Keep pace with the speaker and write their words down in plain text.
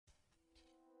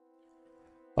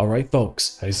Alright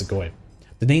folks, how's it going?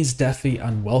 The name's Deathy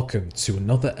and welcome to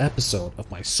another episode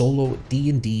of my solo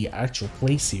D&D actual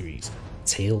play series,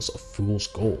 Tales of Fool's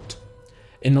Gold.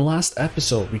 In the last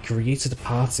episode we created a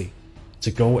party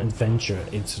to go and venture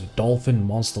into the Dolphin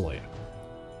monster lair.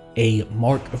 A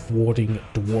Mark of Warding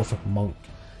dwarf monk,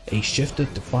 a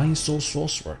shifted divine soul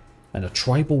sorcerer, and a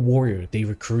tribal warrior they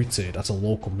recruited at a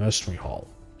local mercenary hall.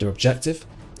 Their objective?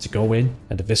 To go in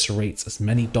and eviscerate as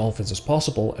many dolphins as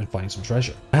possible and find some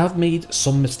treasure. I have made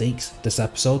some mistakes this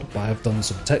episode, but I have done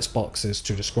some text boxes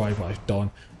to describe what I've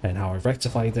done and how I've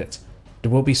rectified it.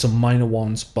 There will be some minor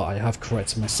ones, but I have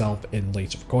corrected myself in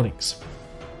later recordings.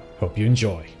 Hope you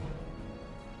enjoy.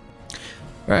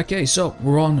 Right, okay, so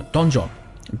we're on Donjon,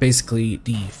 basically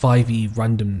the 5e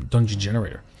random dungeon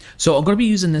generator. So I'm going to be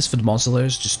using this for the monster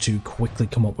lairs just to quickly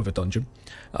come up with a dungeon.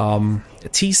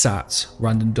 TSAT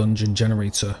random dungeon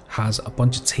generator has a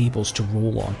bunch of tables to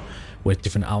roll on with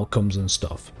different outcomes and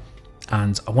stuff,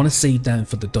 and I want to save them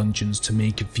for the dungeons to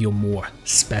make it feel more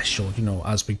special, you know,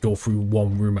 as we go through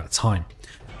one room at a time.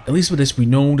 At least with this we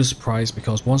know the surprise,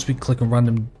 because once we click on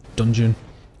random dungeon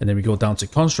and then we go down to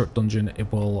construct dungeon, it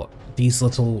will, these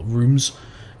little rooms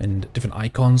and different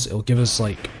icons, it'll give us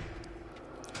like,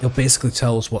 it'll basically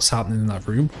tell us what's happening in that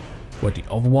room. Where the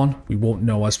other one, we won't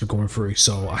know as we're going through,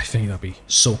 so I think that'd be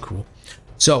so cool.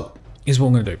 So, here's what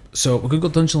I'm going to do. So, we're going to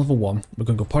go dungeon level 1, we're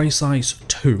going to go party size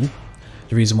 2.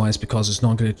 The reason why is because it's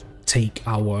not going to take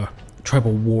our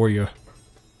tribal warrior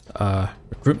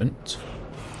recruitment,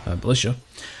 militia.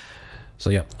 So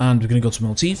yeah, and we're going to go to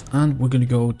motif, and we're going to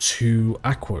go to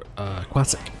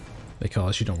aquatic,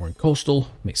 because you don't want coastal,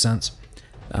 makes sense.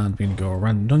 And we're going to go a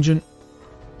random dungeon.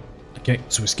 Okay,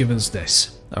 so it's given us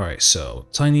this. Alright, so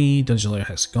tiny, dungeon layer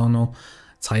hexagonal,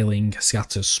 tiling,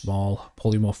 scatters small,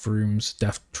 polymorph rooms,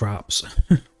 death traps.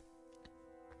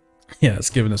 Yeah, it's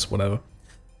giving us whatever.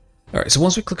 Alright, so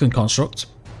once we click on construct,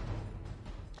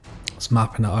 it's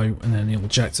mapping it out and then it'll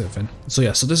eject everything. So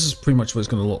yeah, so this is pretty much what it's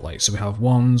going to look like. So we have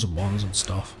ones and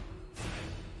stuff.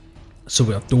 So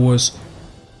we have doors.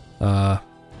 I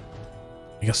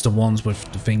guess the ones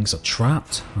with the things are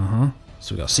trapped.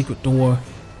 So we got a secret door.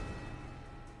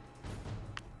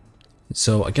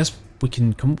 So I guess we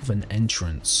can come up with an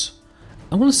entrance.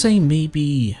 I want to say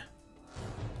maybe...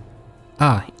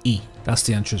 E. That's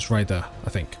the entrance right there, I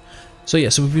think. So yeah,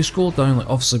 so if we scroll down, like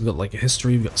obviously we've got like a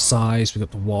history, we've got size, we've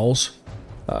got the walls.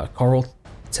 Coral,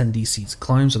 10 DC to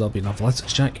climb, so that'll be an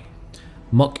athletics check.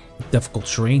 Muck, difficult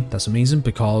terrain, that's amazing,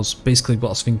 because basically what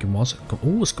I was thinking was,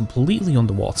 oh, it's completely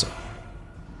underwater.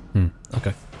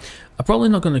 Okay. I'm probably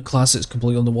not going to class it as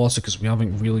completely underwater because we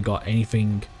haven't really got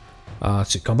anything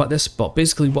to combat this, but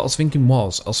basically what I was thinking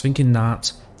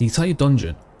that the entire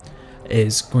dungeon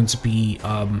is going to be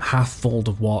half full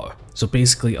of water. So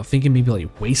basically I'm thinking maybe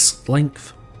like waist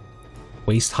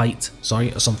height,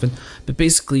 sorry, or something. But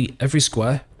basically every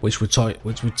square, which would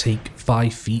take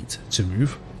 5 feet to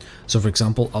move. So for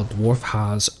example, our dwarf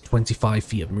has 25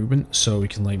 feet of movement, so we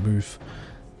can like move,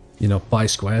 you know, 5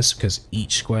 squares, because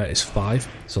each square is 5.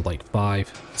 So like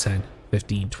 5, 10,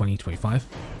 15, 20, 25.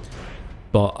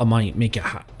 But I might make it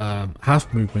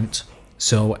half movement,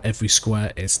 so every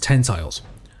square is 10 tiles.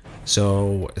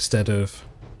 So instead of,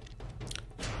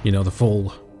 you know, the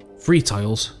full 3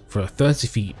 tiles for a 30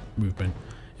 feet movement,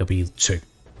 it'll be 2.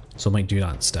 So I might do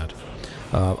that instead.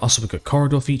 Also, we've got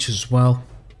corridor features as well.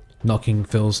 Knocking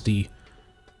fills the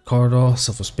corridor,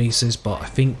 several spaces, but I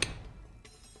think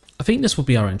this will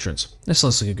be our entrance. This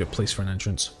looks like a good place for an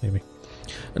entrance, maybe.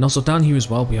 And also down here as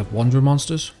well, we have wanderer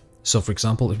monsters. So for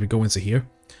example, if we go into here,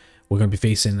 we're going to be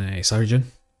facing a Sargent.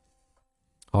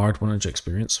 Hard 100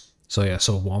 experience. So yeah,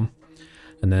 so 1.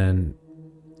 And then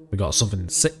we got something in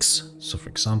 6. So for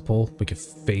example, we could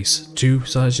face 2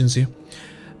 Sargents here.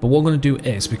 But what we're going to do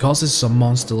is, because this is a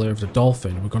monster lair of the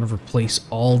dolphin, we're going to replace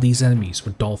all these enemies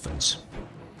with dolphins.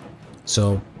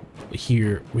 So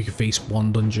here we could face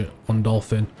 1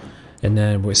 dolphin. And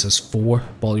then where it says 4,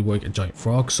 Bollywig and Giant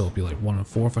Frog. So it'll be like 1 and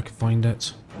 4 if I can find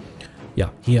it.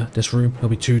 Yeah, here, this room, there'll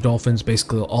be 2 dolphins,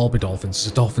 basically they'll all be dolphins.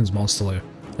 It's a dolphins monster lair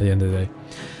at the end of the day.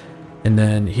 And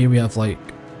then here we have like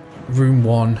room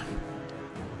 1,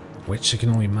 which I can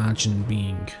only imagine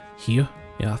being here.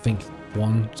 Yeah, I think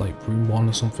 1, like room 1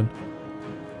 or something.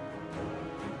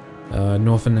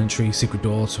 Northern entry, secret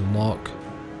door to unlock,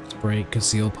 to break,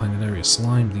 conceal, behind an area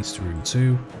slime, leads to room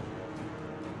 2.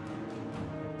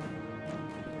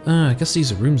 I guess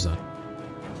these are rooms then.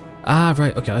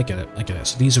 Right, okay, I get it.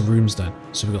 So these are rooms then.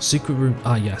 So we've got secret room,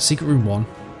 yeah, secret room 1.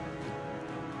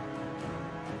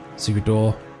 Secret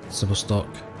door, silver stock.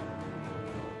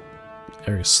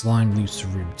 Area slime leads to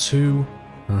room 2.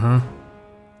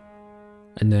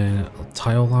 And then a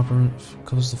tile labyrinth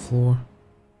covers the floor.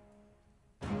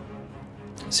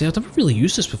 See, I've never really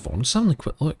used this before. I'm just having a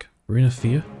quick look. Rune of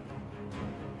Fear.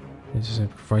 This is a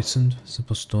frightened,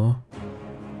 simple store.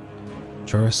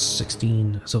 Juris,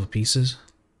 16 silver pieces.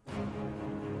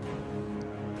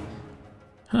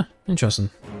 Huh, interesting.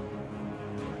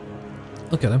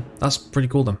 Look at them. That's pretty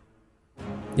cool then.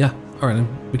 Yeah, alright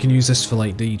then. We can use this for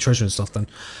like the treasure and stuff then.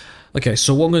 Okay,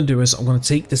 so what I'm going to do is I'm going to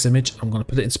take this image, I'm going to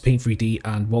put it into Paint 3D,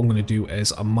 and what I'm going to do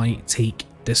is I might take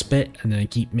this bit and then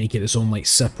keep make it its own like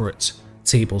separate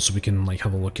table so we can like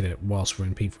have a look at it whilst we're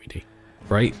in Paint 3D.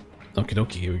 Right? Okie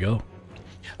dokie, here we go.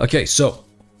 Okay, so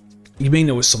you may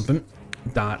notice something,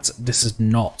 that this is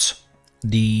not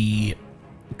the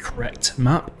correct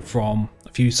map from a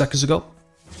few seconds ago,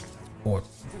 or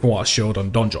what I showed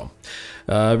on Donjon.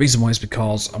 Reason why is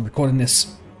because I'm recording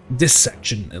this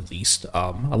section at least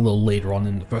a little later on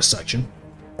in the first section,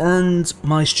 and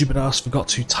my stupid ass forgot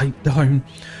to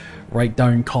write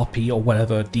down copy or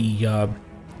whatever the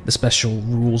special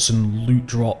rules and loot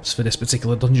drops for this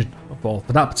particular dungeon, or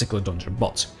for that particular dungeon.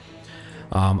 But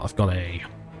I've got a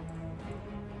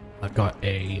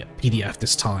PDF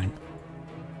this time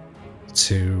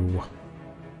to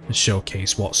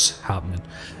showcase what's happening.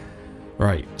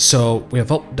 Right, so we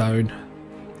have up, down,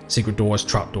 secret doors,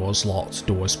 trapdoors, locked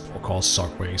doors, portals,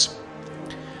 circways.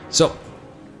 So,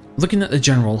 looking at the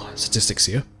general statistics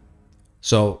here,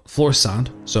 so floor is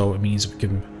sand, so it means we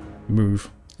can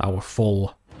move our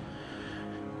full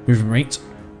movement rate.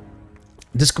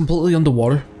 This is completely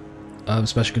underwater,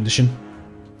 special condition.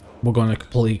 We're going to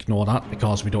completely ignore that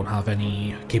because we don't have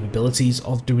any capabilities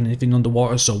of doing anything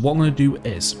underwater. So what I'm going to do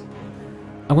is,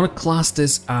 I'm going to class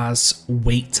this as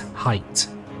waist height,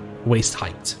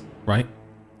 right?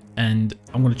 And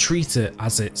I'm going to treat it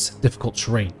as it's difficult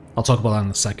terrain. I'll talk about that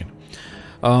in a second.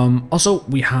 Also,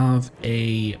 we have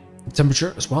a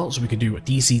temperature as well, so we can do a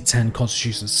DC 10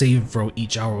 Constitution saving throw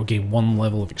each hour will gain 1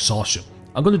 level of exhaustion.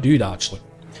 I'm going to do that actually.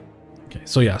 Okay,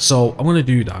 so yeah, so I'm going to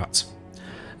do that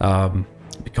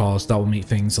because that will make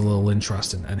things a little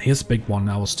interesting. And here's the big one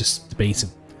I was just debating.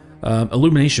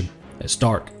 Illumination. It's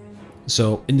dark,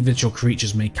 so individual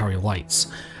creatures may carry lights.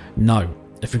 Now,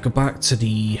 if we go back to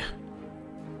the...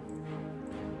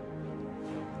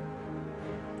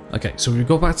 Okay, so we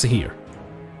go back to here.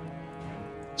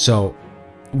 So,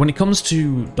 when it comes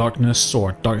to darkness,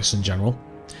 or darkness in general,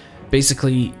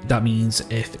 basically that means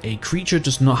if a creature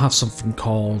does not have something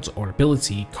called, or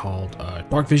ability called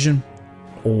dark vision,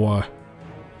 or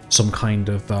some kind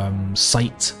of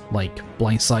sight, like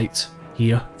blind sight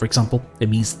here, for example, it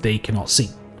means they cannot see.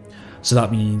 So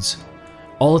that means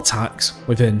all attacks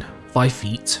within 5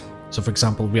 feet, so for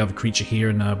example, we have a creature here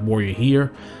and a warrior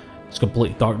here, it's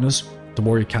complete darkness, the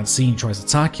warrior can't see and tries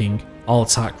attacking, all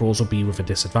attack rolls will be with a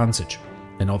disadvantage.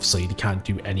 And obviously they can't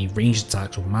do any ranged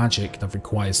attacks or magic that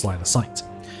requires line of sight.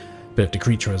 But if the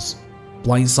creature has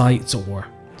blind sight or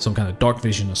some kind of dark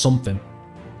vision or something,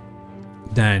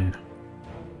 then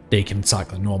they can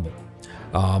attack like normal.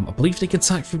 I believe they can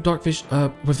attack through dark vision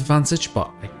with advantage,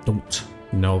 but I don't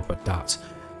know about that.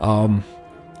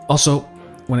 Also,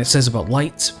 when it says about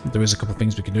light, there is a couple of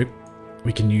things we can do.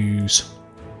 We can use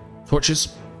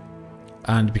torches,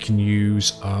 and we can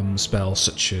use spells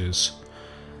such as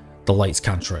the lights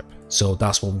cantrip. So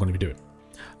that's what I'm going to be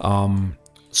doing.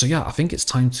 So yeah, I think it's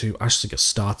time to actually get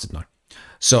started now.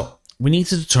 So we need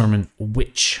to determine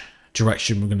which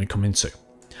direction we're going to come into.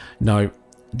 Now,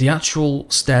 the actual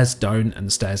stairs down and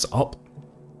the stairs up,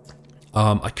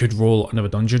 I could roll another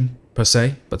dungeon per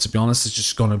se, but to be honest, it's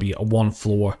just going to be a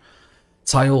 1-floor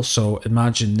tile. So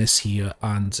imagine this here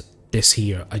and this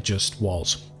here I just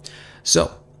was.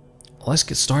 So let's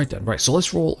get started then. Right, so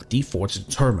let's roll a d4 to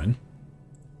determine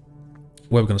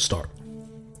where we're going to start.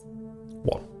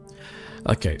 1.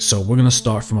 Okay, so we're going to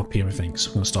start from up here with things.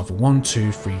 We're going to start from 1,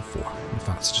 2, 3, 4. In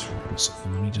fact, I just remembered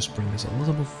something. Let me just bring this a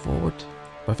little bit forward.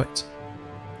 Perfect.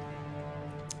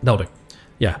 That'll do.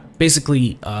 Yeah,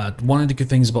 basically, one of the good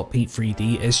things about Paint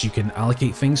 3D is you can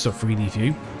allocate things to a 3D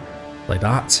view, like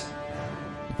that.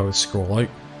 If I would scroll out.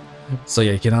 So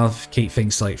yeah, you can allocate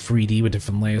things to like 3D with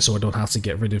different layers, so I don't have to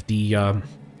get rid of the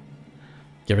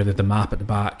map at the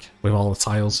back with all the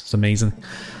tiles. It's amazing.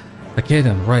 Okay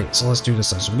then, right, so let's do this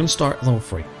then. So we're going to start at level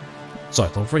 3. Sorry,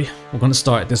 level 3. We're going to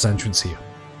start at this entrance here.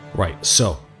 Right,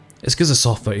 so it's because it's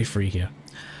off 33 here.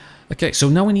 Okay, so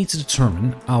now we need to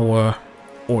determine our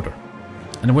order.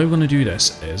 And the way we're going to do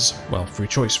this is, well, through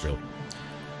choice really.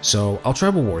 So our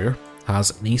tribal warrior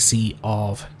has an AC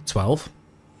of 12.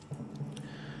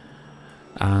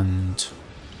 And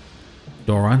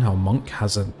Doran, our monk,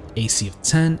 has an AC of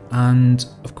 10. And,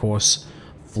 of course,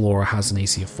 Flora has an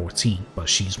AC of 14, but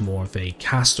she's more of a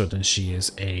caster than she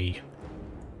is a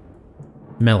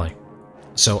melee.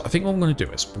 So I think what I'm going to do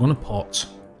is we're going to pot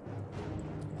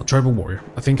a tribal warrior.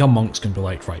 I think our monk's going to be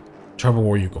like, right, tribal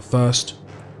warrior go first.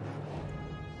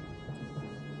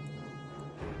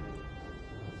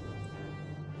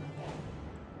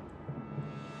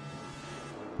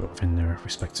 Both in their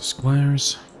respective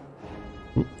squares.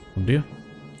 Oop, oh dear.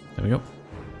 There we go.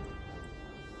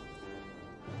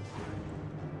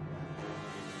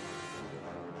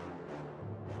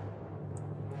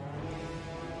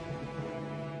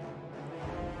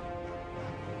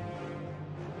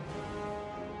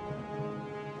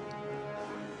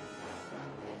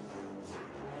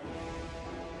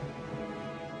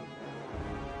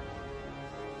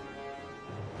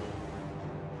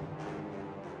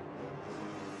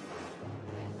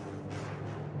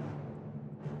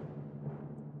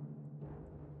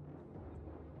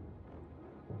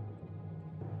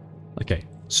 Okay,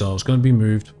 so it's going to be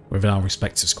moved within our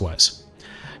respective squares.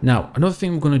 Now, another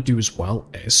thing we're going to do as well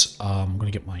is, I'm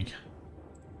going to get my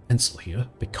pencil here,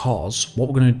 because what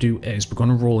we're going to do is we're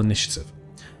going to roll initiative.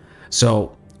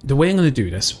 So, the way I'm going to do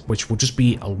this, which will just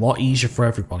be a lot easier for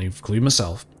everybody, including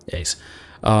myself, is,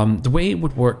 the way it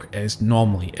would work is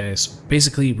normally is,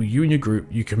 basically, with you and your group,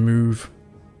 you can move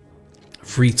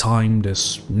 3 times,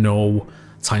 there's no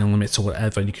time limits or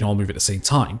whatever, and you can all move at the same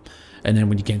time. And then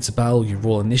when you get into battle, you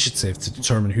roll initiative to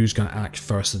determine who's going to act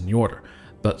first in the order.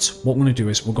 But what we're going to do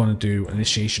is we're going to do an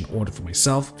initiation order for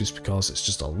myself, just because it's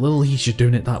just a little easier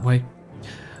doing it that way.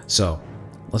 So,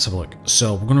 let's have a look.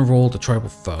 So, we're going to roll the tribal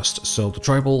first. So, the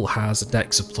tribal has a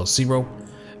dex of +0.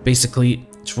 Basically,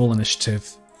 to roll initiative,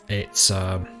 it's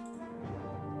a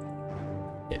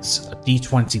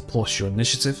d20 plus your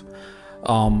initiative.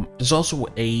 There's also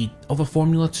a other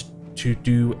formula to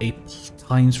do a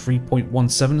times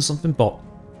 3.17 or something, but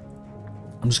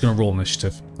I'm just going to roll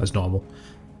initiative as normal.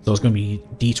 So it's going to be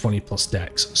d20 plus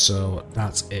dex, so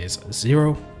that is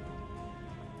 0.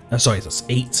 Sorry, that's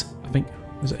 8, I think.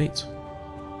 Is it 8? Just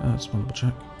want to double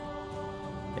check.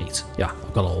 8. Yeah,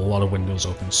 I've got a lot of windows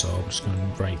open, so I'm just going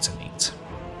to write an 8.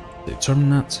 Determine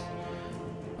that.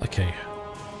 Okay.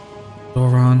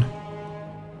 Doran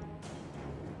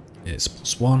is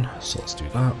 +1, so let's do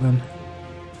that then.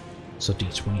 So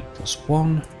d20 plus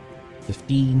 1,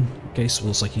 15. Okay, so it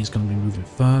looks like he's going to be moving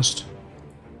first.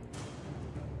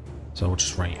 So we'll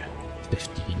just write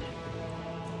 15.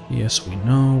 Yes, we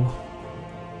know.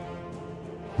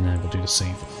 And then we'll do the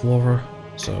same for Flora.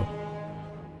 So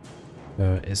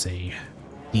there is a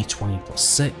d20 plus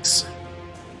 6.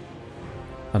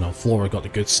 I know, Flora got the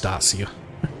good stats here.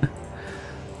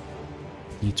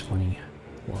 d20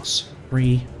 plus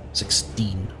 3,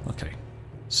 16. Okay,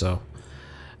 so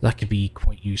that could be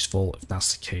quite useful if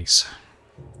that's the case.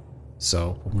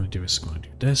 So what I'm going to do is I'm going to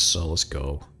do this. So let's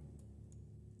go.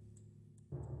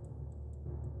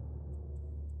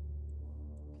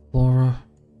 Flora,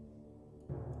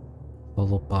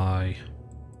 followed by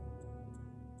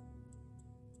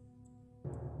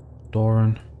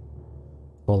Doran,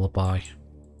 followed by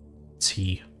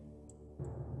T.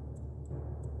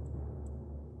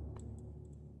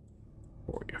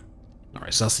 Warrior.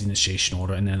 Alright, so that's the initiation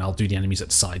order, and then I'll do the enemies at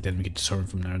the side, then we can determine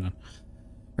from there then.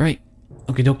 Right,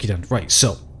 okie dokie then. Right,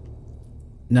 so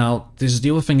now there's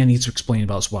the other thing I need to explain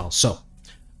about as well. So,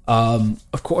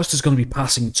 of course there's going to be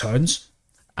passing turns,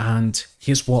 and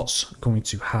here's what's going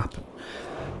to happen.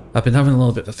 I've been having a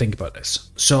little bit to think about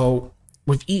this. So,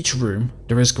 with each room,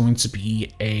 there is going to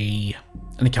be an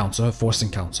encounter, a forced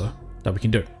encounter, that we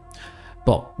can do.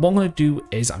 But what I'm going to do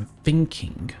is, I'm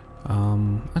thinking,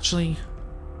 actually,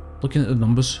 looking at the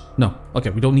numbers, no, okay,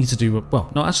 we don't need to do,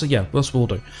 well, no, actually, yeah, that's what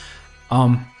we'll do. What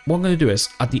I'm going to do is,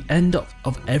 at the end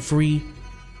of every,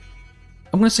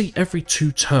 I'm going to say every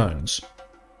 2 turns,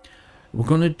 we're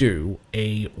going to do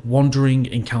a wandering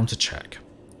encounter check,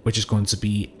 which is going to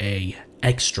be a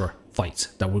extra fight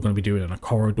that we're going to be doing in a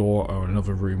corridor or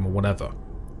another room or whatever,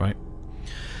 right?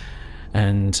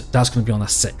 And that's going to be on a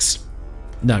 6.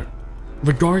 Now,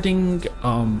 regarding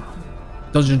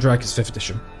Dungeons & Dragons 5th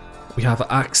edition, we have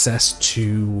access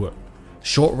to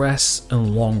short rests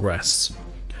and long rests.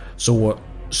 So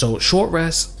short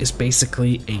rest is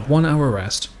basically a 1-hour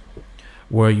rest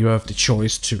where you have the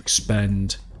choice to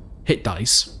expend hit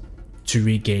dice to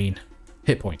regain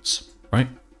hit points, right?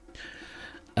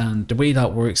 And the way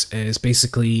that works is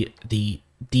basically the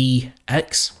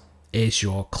DX is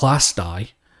your class die,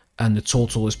 and the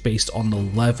total is based on the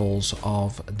levels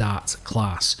of that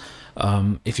class.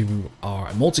 If you are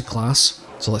a multi-class,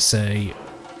 so let's say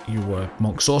you were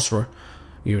Monk Sorcerer,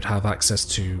 you would have access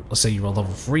to, let's say you were a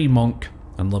level 3 Monk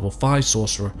and level 5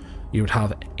 Sorcerer, you would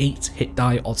have 8 hit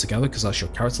die altogether because that's your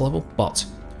character level, but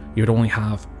you would only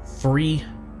have 3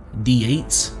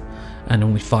 d8s and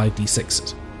only 5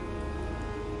 d6s.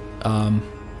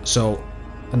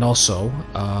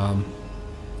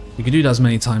 You can do that as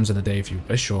many times in a day if you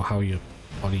wish, or how your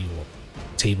body or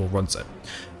table runs it.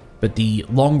 But the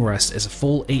long rest is a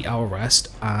full 8-hour rest,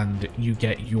 and you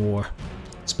get your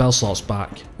spell slots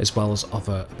back as well as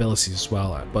other abilities as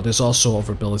well. But there's also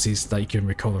other abilities that you can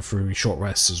recover through short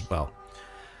rests as well.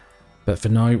 But for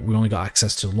now, we only got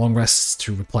access to long rests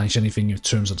to replenish anything in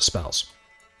terms of the spells.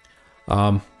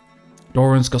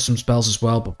 Doran's got some spells as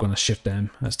well, but we're going to shift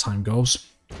them as time goes.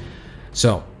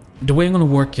 So the way I'm going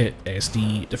to work it is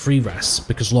the free rests,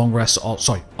 because long rests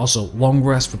also long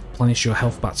rests replenish your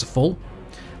health back to full,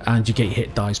 and you get your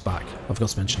hit dies back. I forgot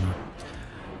to mention that.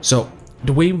 So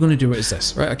the way we're going to do it is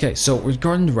this, right? Okay, so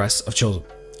regarding the rest I've chosen.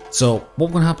 So what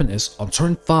will happen is on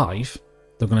turn 5,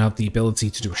 they're going to have the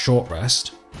ability to do a short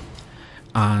rest,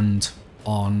 and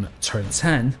on turn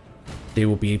 10, they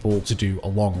will be able to do a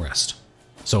long rest.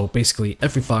 So basically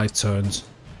every 5 turns,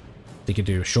 they can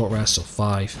do a short rest of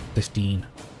 5, 15,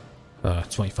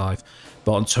 25,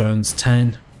 but on turns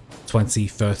 10, 20,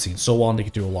 30, and so on, they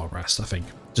can do a long rest, I think,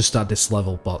 just at this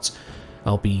level, but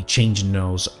I'll be changing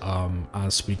those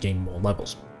as we gain more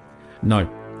levels. Now,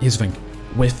 here's the thing,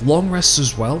 with long rests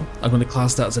as well, I'm going to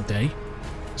class that as a day,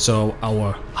 so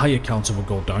our higher counter will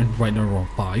go down. Right now we're on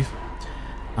 5,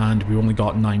 and we only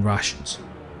got 9 rations,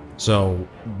 so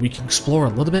we can explore a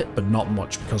little bit, but not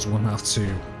much, because we're going to have to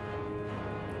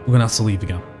leave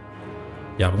again.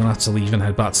 Yeah, we're going to have to leave and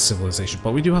head back to civilization,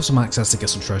 but we do have some access to get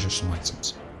some treasures, some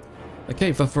items. Okay,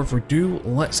 without further ado,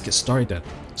 let's get started then.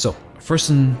 So, first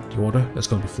in the order is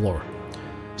going to be Flora.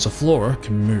 So Flora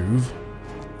can move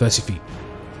 30 feet.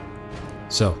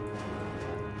 So,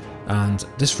 and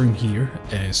this room here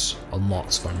is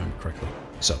unlocked if I remember correctly.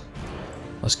 So,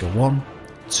 let's go 1,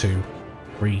 2,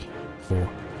 3, 4,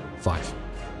 5.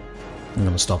 I'm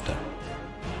going to stop there.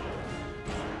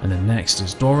 And then next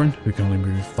is Doran, who can only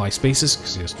move 5 spaces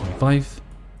because he has 25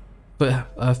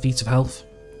 feet of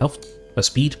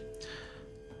speed.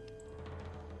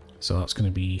 So that's going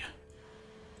to be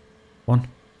 1,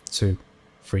 2,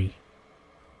 3,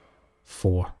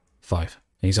 4, 5.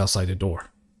 And he's outside the door.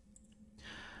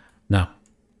 Now,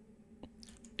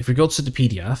 if we go to the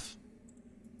PDF,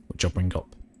 which I'll bring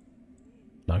up.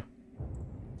 No.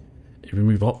 If we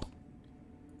move up,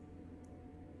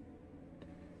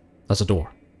 that's a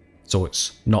door. So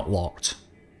it's not locked.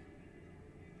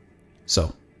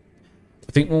 So,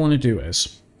 I think what I want to do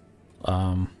is,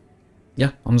 yeah,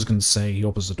 I'm just going to say he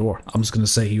opens the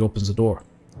door.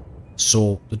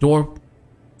 So the door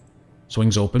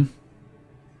swings open.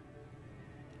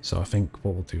 So I think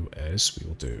what we'll do is we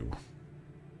will do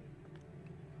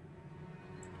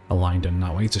a line down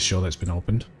that way to show that it's been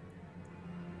opened.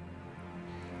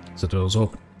 So the door's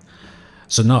open.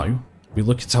 So now we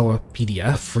look at our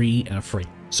PDF, 3 and a 3.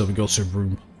 So we go to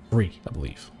room 3, I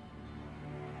believe.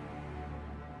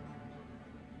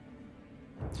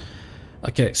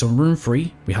 Okay, so in room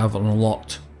 3, we have an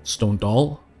unlocked stone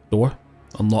door.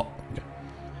 Unlocked. Okay.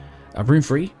 At room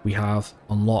 3, we have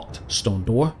unlocked stone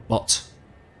door, but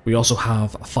we also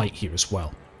have a fight here as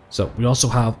well. So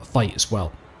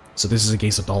this is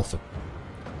against a dolphin.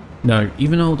 Now,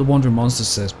 even though the Wandering Monster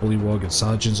says Bullywug and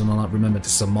Sergeants and all that, remember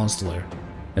this is a monster lair.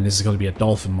 And this is going to be a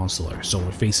dolphin monster lair, so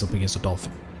we're facing up against a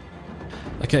dolphin.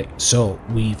 Okay, so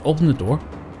we've opened the door,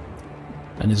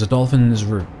 and there's a dolphin in this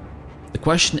room. The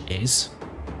question is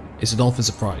the dolphin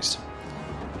surprised?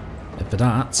 And for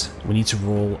that, we need to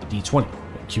roll a d20,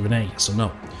 Q&A, yes or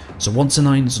no. So 1 to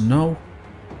 9 is a no,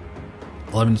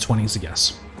 11 to 20 is a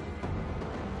yes.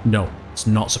 No, it's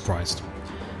not surprised.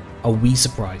 Are we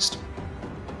surprised?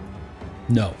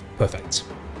 No, perfect.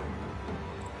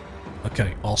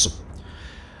 Okay, awesome.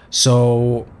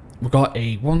 So we've got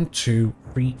a 1, 2,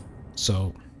 3,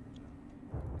 so...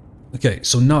 Okay,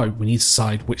 so now we need to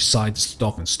decide which side does the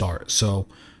dolphin start. So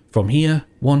from here,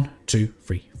 1, 2,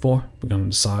 3, 4, we're going to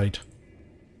decide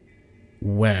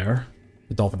where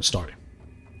the dolphin is starting.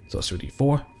 So let's do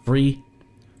D4, 3.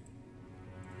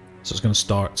 So it's going to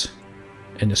start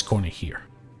in this corner here.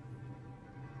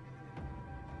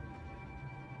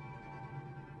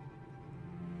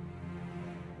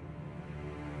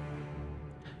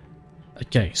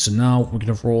 Okay, so now we're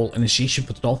going to roll initiation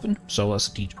for the dolphin. So that's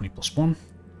a d20 plus 1.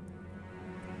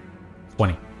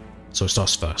 20. So it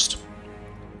starts first.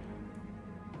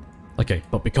 Okay,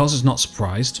 but because it's not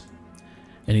surprised,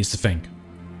 it needs to think.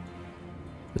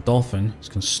 The dolphin is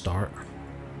going to start.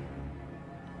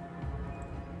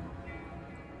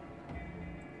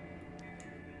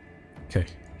 Okay,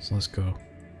 so let's go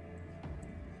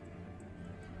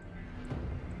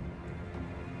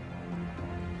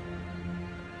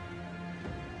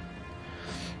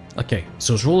Okay,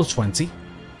 so it's roll of 20.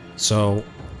 So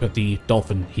put the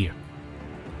Dolphin here.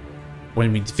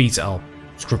 When we defeat it, I'll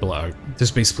scribble it out. This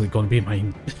is basically going to be my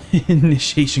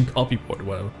initiation copyboard or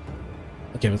whatever.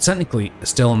 Okay, but technically it's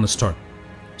still on this turn.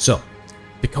 So,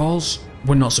 because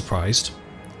we're not surprised,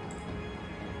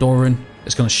 Doran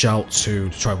is going to shout to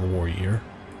the tribal warrior.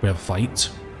 We have a fight.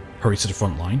 Hurry to the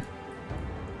front line.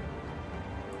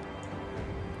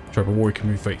 Tribal warrior can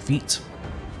move 30 feet.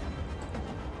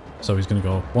 So he's going to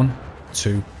go 1,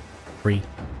 2, 3,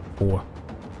 4,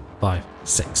 5,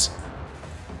 6.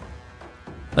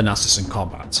 And that's just in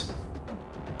combat.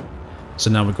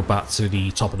 So now we go back to the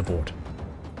top of the board.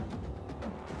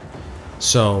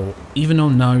 So even though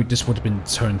now this would have been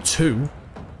turn 2,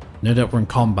 now that we're in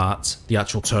combat, the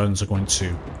actual turns are going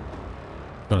to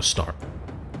start.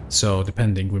 So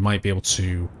depending, we might be able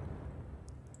to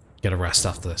get a rest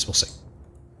after this. We'll see.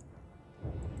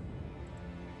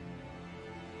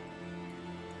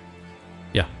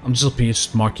 Yeah, I'm just up here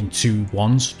just marking 2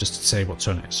 1s just to say what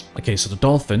turn it is. Okay, so the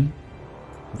Dolphin,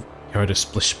 you heard a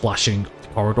splashing up the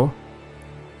corridor,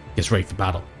 gets ready for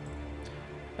battle.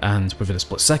 And within a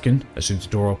split second, as soon as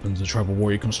the door opens and the tribal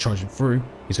warrior comes charging through,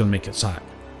 he's going to make an attack.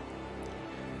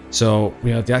 So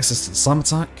we have the access to the slam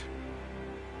attack.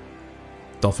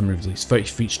 Dolphin moves at least 30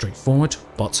 feet straight forward,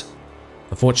 but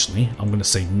unfortunately I'm going to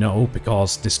say no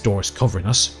because this door is covering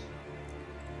us.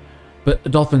 But the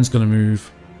Dolphin's going to move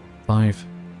 5,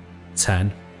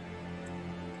 10.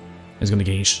 He's going to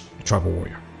engage the tribal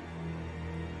warrior.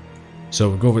 So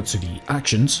we'll go over to the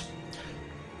actions.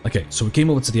 Okay, so we came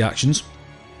over to the actions,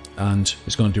 and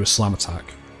he's going to do a slam attack.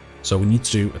 So we need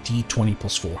to do a d20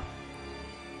 plus 4.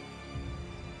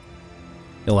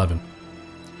 11.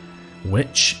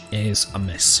 Which is a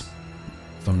miss,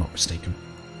 if I'm not mistaken.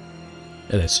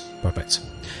 It is. Perfect.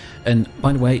 And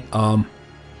by the way, I'm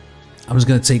just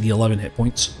going to take the 11 hit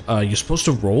points. You're supposed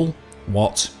to roll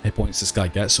what hit points this guy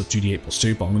gets, so 2d8 plus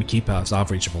 2, but I'm going to keep it as an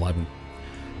average of 11.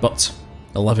 But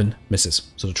 11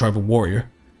 misses. So the tribal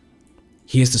warrior,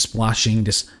 here's the splashing,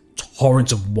 this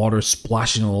torrent of water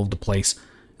splashing all over the place,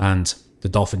 and the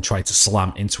Dolphin tried to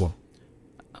slam into him.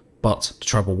 But the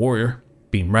tribal warrior,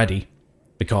 being ready,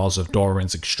 because of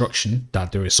Doran's instruction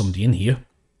that there is somebody in here,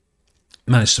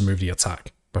 managed to move the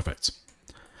attack. Perfect.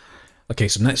 Okay,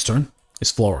 so next turn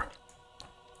is Flora.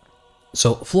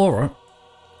 So Flora,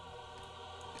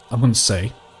 I'm going to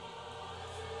say,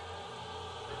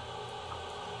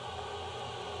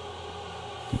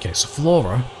 okay, so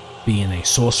Flora, being a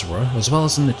sorcerer, as well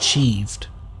as an achieved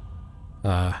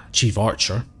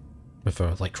archer with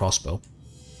a light crossbow.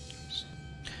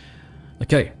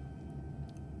 Okay,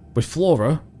 with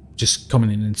Flora just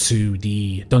coming into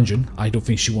the dungeon, I don't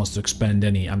think she wants to expend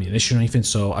any ammunition or anything,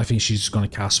 so I think she's going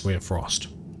to cast Ray of Frost.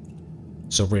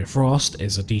 So Ray of Frost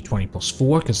is a d20 plus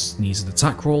 4 because it needs an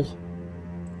attack roll.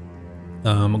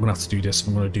 I'm going to have to do this if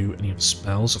I'm going to do any of the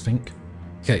spells, I think.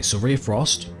 Okay, so Ray of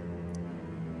Frost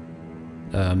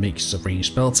makes a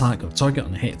ranged spell attack of target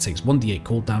on a hit. It takes 1d8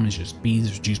 cold damage. Its speed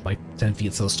is reduced by 10 feet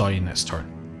until the start of your next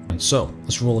turn. And so,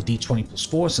 let's roll a d20 plus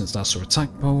 4 since that's our attack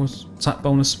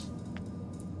bonus.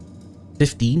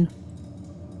 15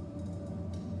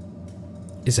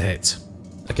 is a hit.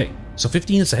 Okay, so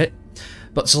 15 is a hit.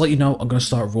 But to let you know, I'm going to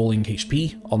start rolling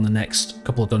HP on the next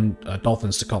couple of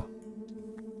Dolphins to come.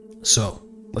 So,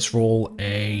 let's roll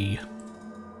a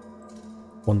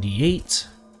 1d8,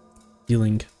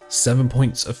 dealing 7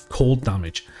 points of cold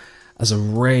damage as a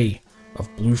ray of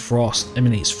blue frost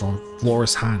emanates from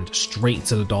Flora's hand straight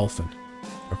to the Dolphin.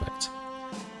 Perfect.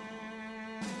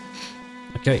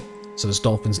 Okay, so this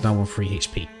Dolphin's now on 3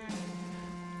 HP.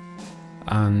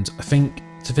 And I think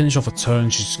to finish off a turn,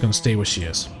 she's just going to stay where she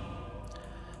is.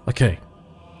 Okay,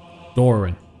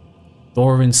 Doran.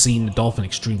 Doran's seen the Dolphin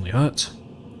extremely hurt.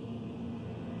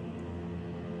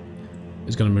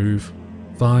 He's going to move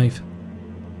 5,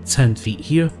 10 feet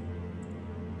here.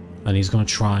 And he's going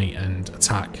to try and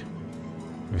attack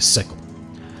with a sickle.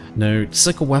 Now, the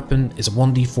sickle weapon is a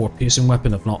 1d4 piercing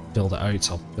weapon. I've not filled it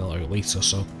out. I'll fill it out later,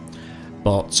 so.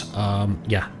 But,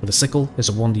 yeah, with a sickle, it's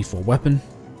a 1d4 weapon.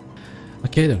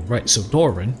 Okay then, right, so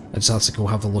Doran, I just have to go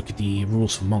have a look at the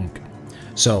rules for Monk.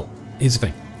 So, here's the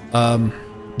thing.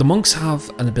 The monks have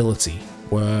an ability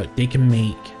where they can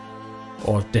make,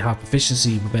 or they have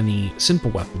proficiency with any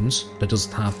simple weapons that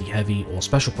doesn't have the heavy or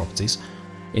special properties,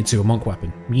 into a monk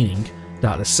weapon, meaning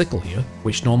that the sickle here,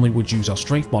 which normally would use our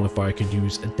strength modifier, could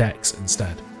use a dex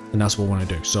instead. And that's what we want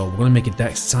to do. So we're going to make a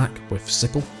dex attack with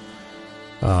sickle.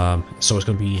 So it's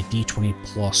going to be a d20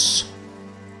 plus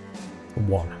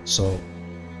 1. So,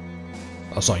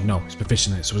 oh sorry, no, it's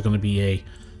proficient in it. So it's going to be a,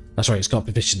 that's right, it's got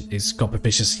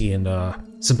proficiency in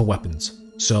simple weapons.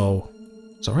 So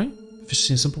Is that right?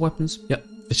 Efficiency in simple weapons? Yep,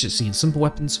 efficiency in simple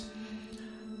weapons.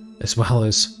 As well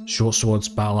as short swords,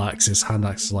 battle axes, hand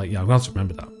axes, like, yeah, I'm going to have to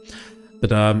remember that.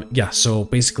 But, yeah, so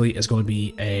basically it's going to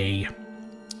be a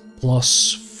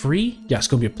 +3. Yeah, it's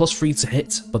going to be a +3 to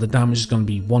hit, but the damage is going to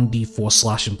be 1d4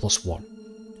 slashing +1.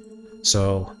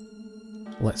 So,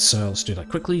 let's do that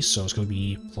quickly. So it's going to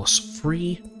be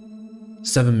 +3,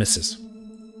 7 misses.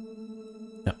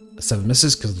 Yep, 7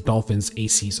 misses because the Dolphin's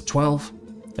AC is a 12.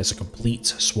 It's a complete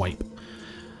swipe.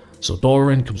 So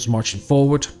Doran comes marching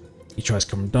forward. He tries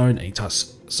coming down and he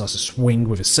starts to swing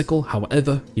with his sickle.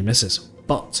 However, he misses.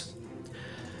 But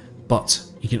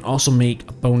he can also make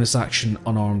a bonus action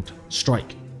unarmed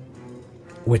strike,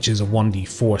 which is a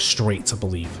 1d4 straight, I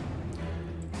believe.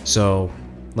 So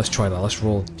let's try that. Let's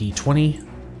roll d20.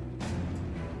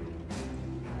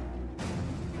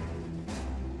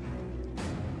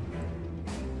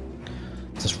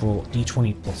 Let's roll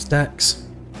d20 plus dex,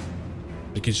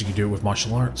 because you can do it with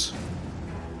martial arts.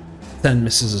 10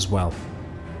 misses as well.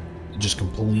 It just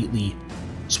completely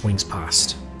swings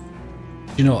past.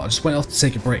 You know, I just went off to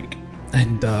take a break,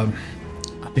 and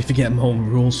I've been forgetting my own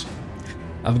rules.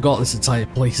 I've got this entire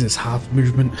place as half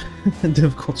movement and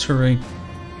difficult terrain.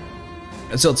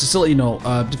 So to let you know,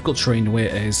 difficult terrain, the way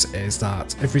it is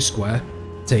that every square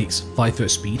takes 5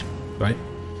 foot speed, right?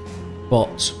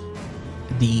 But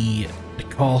the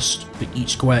cost for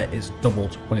each square is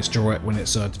doubled when it's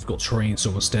difficult terrain.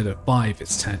 So instead of 5,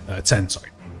 it's 10. Sorry.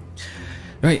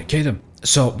 Right. Okay then.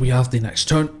 So we have the next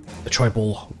turn. The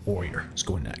tribal warrior is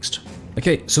going next.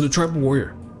 Okay. So the tribal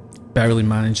warrior, barely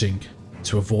managing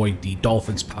to avoid the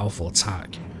Dolphin's powerful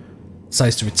attack,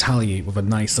 decides to retaliate with a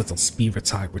nice little spear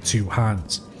attack with 2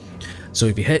 hands. So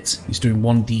if he hits, he's doing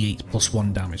 1d8 plus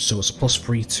 1 damage. So it's a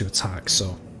 +3 to attack.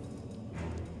 So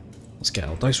let's get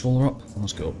our dice roller up.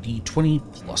 Let's go d20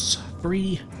 plus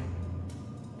 3.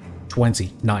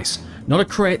 20. Nice. Not a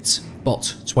crit,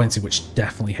 but 20, which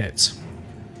definitely hits.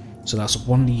 So that's a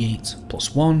 1d8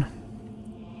 plus 1.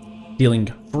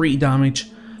 Dealing 3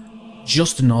 damage.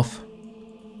 Just enough.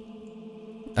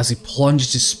 As he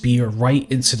plunges his spear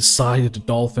right into the side of the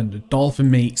Dolphin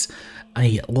makes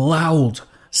a loud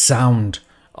sound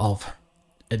of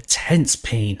intense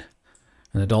pain.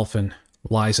 And the Dolphin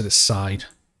lies at his side.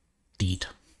 Deed.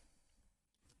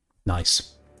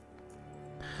 Nice.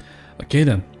 Okay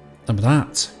then, and with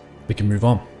that, we can move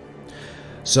on.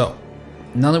 So,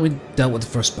 now that we dealt with the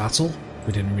first battle,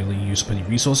 we didn't really use up any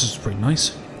resources, it's pretty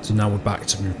nice. So now we're back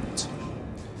to movement.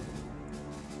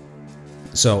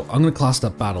 So, I'm going to class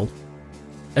that battle.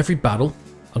 Every battle,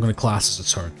 I'm going to class as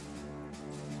a turn.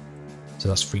 So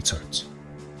that's 3 turns.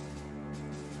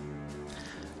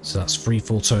 So that's 3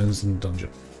 full turns in the dungeon.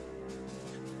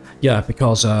 Yeah,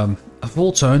 because a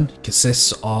full turn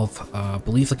consists of, I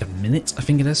believe, like a minute, I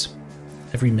think it is.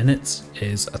 Every minute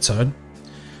is a turn.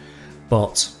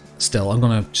 But still, I'm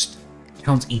going to just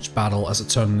count each battle as a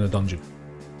turn in the dungeon.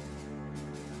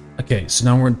 Okay, so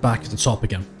now we're back at the top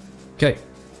again. Okay,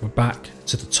 we're back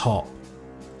to the top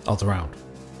of the round.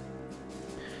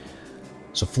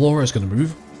 So Flora is going to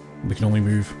move. We can only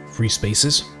move 3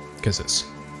 spaces because it's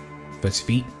 30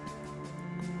 feet.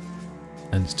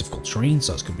 And it's difficult terrain,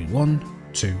 so that's going to be 1,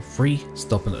 2, 3,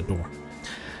 stopping at the door.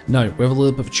 Now, we have a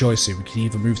little bit of a choice here. We can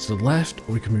either move to the left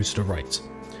or we can move to the right.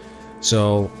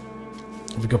 So,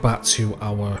 if we go back to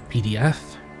our PDF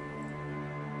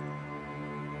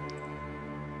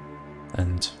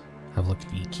and have a look at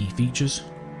the key features.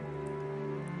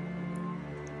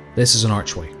 This is an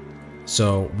archway,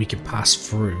 so we can pass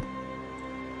through.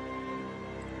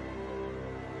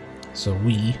 So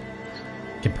we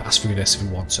can pass through this if we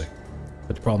want to.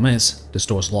 But the problem is, this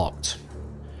door's locked.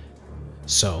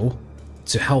 So,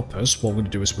 to help us, what we're going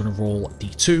to do is we're going to roll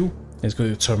d2, and it's going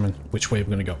to determine which way we're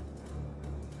going to go.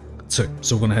 2.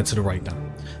 So we're going to head to the right now.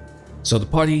 So the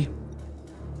party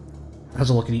has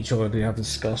a look at each other, they have to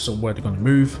discuss on where they're going to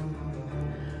move.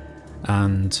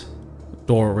 And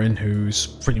Doran, who's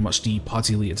pretty much the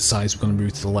party leader, decides we're going to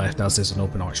move to the left as there's an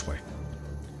open archway.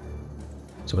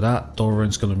 So with that,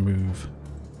 Doran's going to move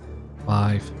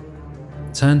 5,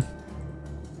 10.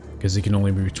 Because he can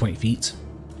only move 20 feet.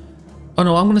 Oh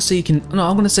no, I'm gonna say he can. No,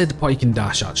 I'm gonna say the party can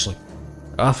dash actually.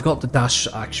 I forgot the dash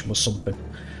action was something.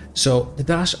 So the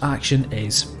dash action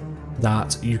is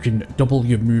that you can double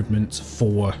your movement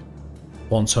for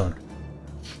 1 turn.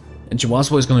 And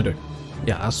that's what he's gonna do.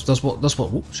 Yeah, that's what.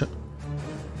 Whoop, shit.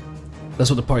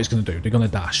 That's what the party's gonna do. They're gonna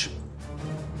dash.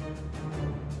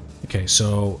 Okay,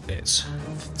 so it's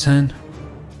 10,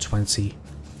 20,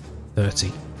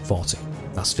 30, 40.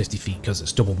 That's 50 feet because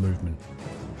it's double movement.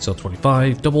 So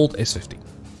 25 doubled is 50.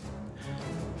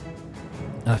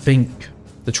 I think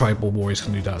the tribal warriors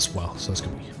can do that as well. So it's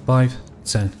going to be 5,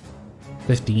 10,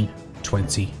 15,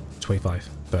 20, 25,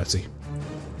 30.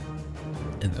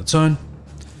 In their turn.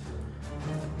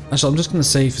 Actually, I'm just going to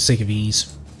say, for sake of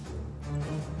ease,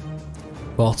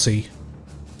 40.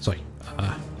 Sorry.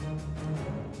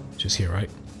 Just here, right?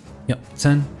 Yep.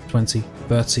 10, 20,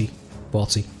 30,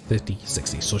 40, 50,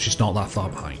 60. So she's not that far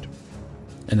behind.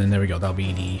 And then there we go. That'll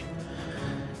be the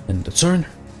end of the turn.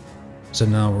 So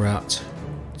now we're at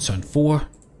turn 4.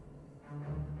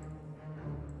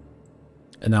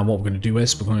 And now what we're going to do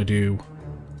is we're going to do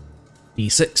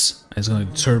D6. And it's going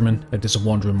to determine if there's a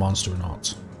wandering monster or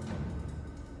not.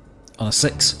 On a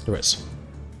 6, there is.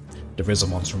 There is a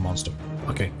monster.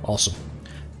 Okay, awesome.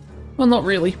 Well, not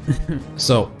really.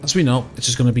 So, as we know, it's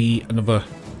just going to be another...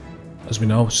 As we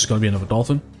know, it's just going to be another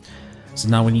dolphin. So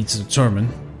now we need to determine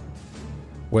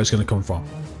where it's going to come from.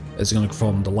 Is it going to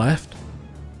come from the left,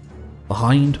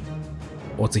 behind,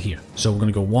 or to here? So we're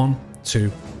going to go 1,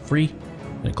 2, 3,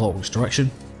 in a clockwise direction.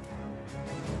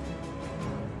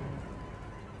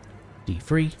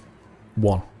 D3,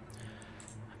 1.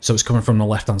 So it's coming from the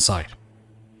left-hand side.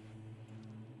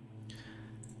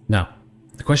 Now,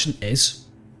 the question is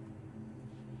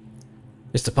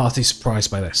the party surprised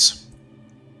by this?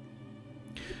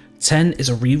 10 is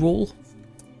a reroll?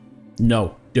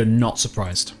 No, they're not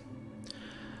surprised.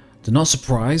 They're not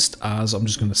surprised, as I'm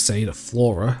just going to say that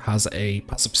Flora has a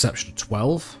passive perception of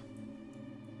 12.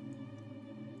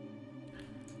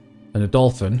 And the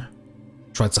Dolphin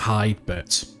tried to hide,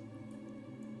 but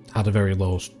had a very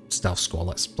low stealth score,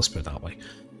 let's put it that way.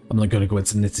 I'm not going to go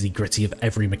into the nitty-gritty of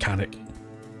every mechanic.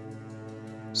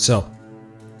 So,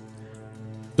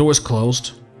 door is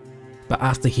closed, but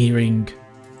after hearing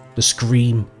the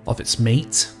scream of its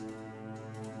mate,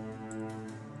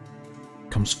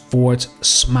 comes forward,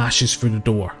 smashes through the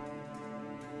door,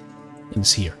 and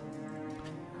is here.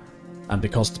 And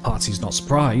because the party is not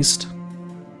surprised,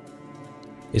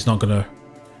 it's not gonna...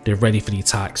 They're ready for the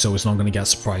attack, so it's not gonna get a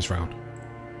surprise round.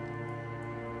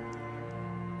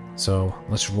 So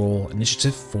let's roll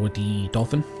initiative for the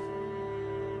Dolphin.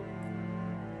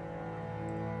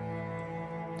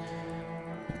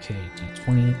 Okay,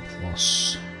 d20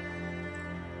 plus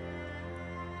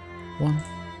 1.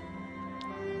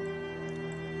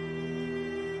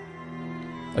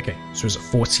 Okay, so it's at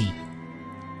 14.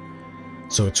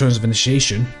 So in terms of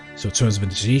initiation, it's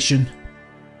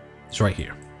right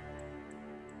here.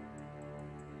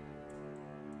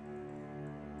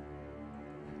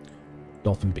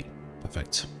 Dolphin B.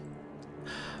 Perfect.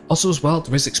 Also as well,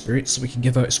 there is experience that we can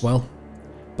give out as well.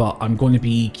 But I'm going to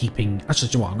be keeping... Actually,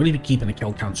 do you know what? I'm going to be keeping a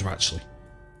kill counter, actually.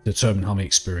 To determine how many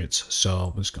experience.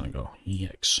 So I'm just going to go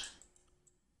EX.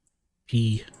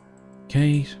 P.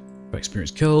 K. For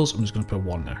experience kills, I'm just going to put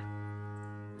 1 there.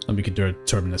 And we can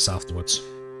determine this afterwards.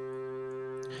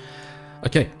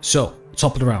 Okay, so,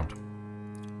 top of the round.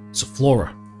 So,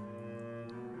 Flora.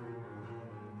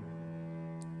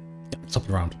 Yep, top of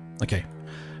the round. Okay.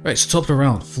 Right, so top of the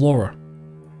round, Flora.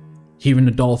 Hearing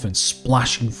the Dolphin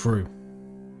splashing through.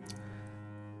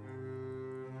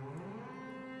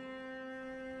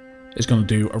 Is going to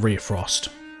do a Ray of Frost.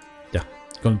 Yeah,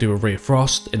 going to do a Ray of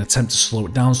Frost in an attempt to slow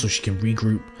it down so she can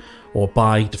regroup, or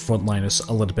buy the frontliners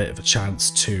a little bit of a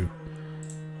chance to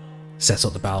set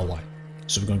up the battle line.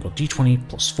 So we're going to go d20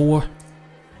 plus 4.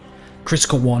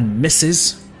 Critical 1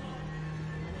 misses.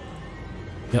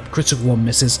 Yep, critical 1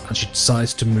 misses, and she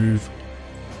decides to move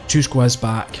 2 squares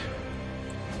back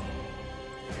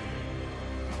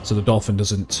so the Dolphin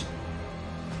doesn't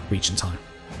reach in time.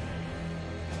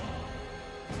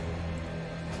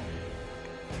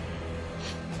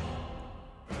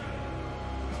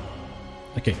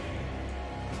 Okay,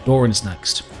 Doran's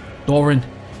next. Doran,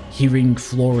 hearing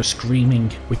Flora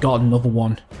screaming, we got another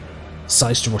one,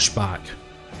 decides to rush back.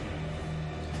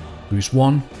 Moves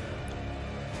 1,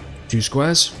 2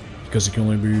 squares, because he can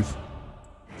only move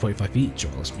 45 feet.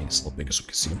 Sure, let's make this a little bigger so we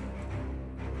can see him.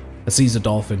 It sees the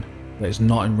Dolphin that is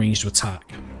not in range to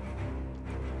attack.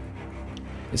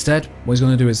 Instead, what he's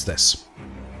going to do is this.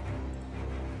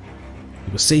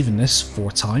 He was saving this for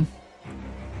time.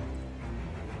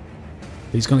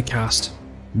 He's going to cast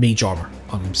Mage Armor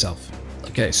on himself.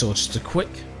 Okay, so just a quick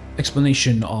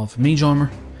explanation of Mage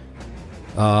Armor.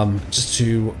 Just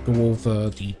to go over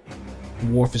the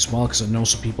Dwarf as well, because I know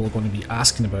some people are going to be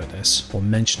asking about this or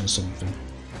mentioning something.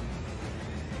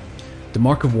 The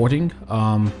Mark of Warding,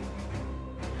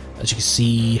 as you can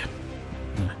see...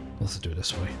 let's do it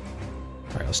this way.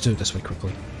 Alright, let's do it this way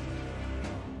quickly.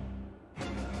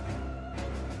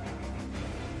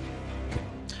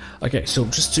 Okay, so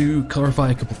just to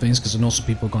clarify a couple things, because I know some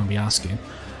people are going to be asking.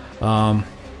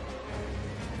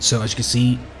 So as you can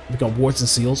see, we've got wards and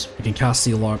seals. You can cast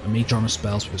seal arm and mage armor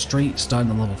spells with a straight.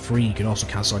 Starting at level 3, you can also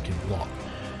cast arcane block.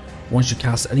 Once you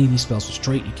cast any of these spells with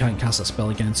straight, you can't cast that spell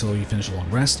again until you finish a long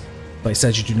rest, but it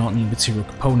says you do not need material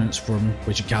components from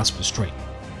which you cast with straight.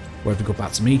 Where if we go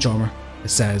back to mage armor, it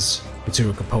says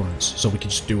material components, so we can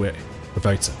just do it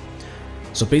without it.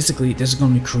 So basically, this is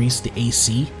going to increase the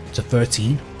AC to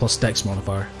 13 plus dex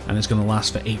modifier, and it's going to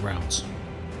last for 8 rounds.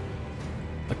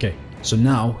 Okay, so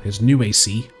now his new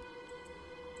AC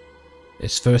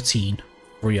is 13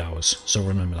 3 hours, so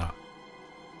remember that.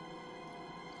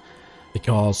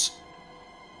 Because...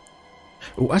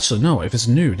 oh, actually no, if it's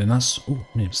new, then that's... oh,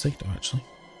 I made a mistake though, actually.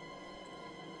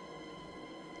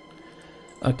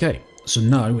 Okay, so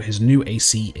now his new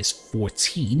AC is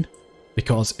 14,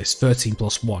 because it's 13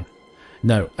 plus 1.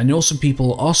 Now, I know some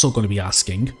people are also going to be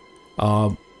asking,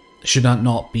 should that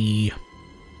not be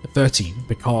 13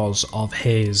 because of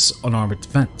his unarmored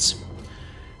defense?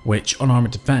 Which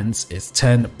unarmored defense is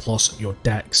 10 plus your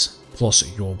dex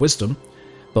plus your wisdom,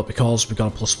 but because we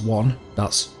got a plus 1,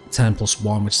 that's 10 plus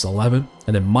 1, which is 11,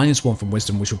 and then minus 1 from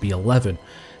wisdom, which would be 11.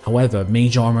 However,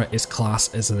 mage armor is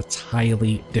classed as an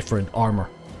entirely different armor,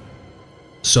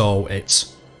 so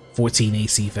it's 14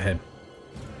 AC for him.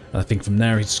 And I think from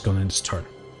there he's just going to end his turn.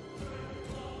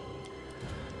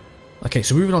 Okay,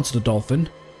 so moving on to the Dolphin,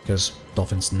 because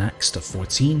Dolphin's next at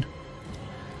 14.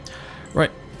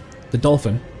 Right, the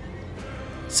Dolphin,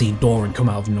 seeing Doran come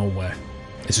out of nowhere,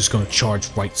 is just going to charge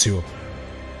right to him.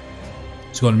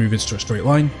 He's going to move into a straight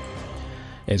line.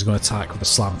 He's going to attack with a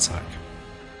slam attack.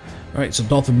 Alright, so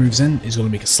Dolphin moves in, he's going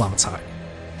to make a slam attack.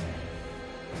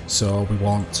 So we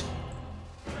want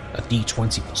a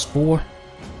d20 plus 4.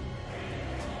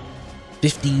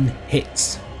 15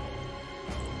 hits.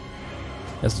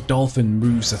 As the Dolphin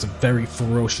moves at a very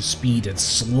ferocious speed and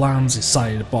slams his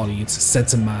side of the body into the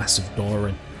center mass of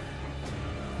Doran,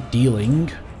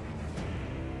 dealing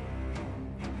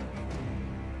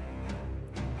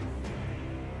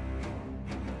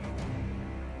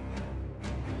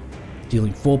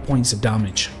 4 points of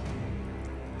damage,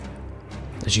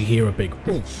 as you hear a big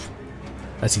woof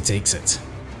as he takes it.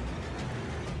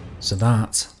 So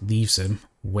that leaves him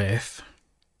with...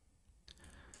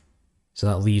 So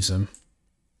that leaves him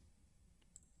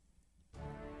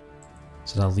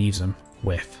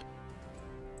with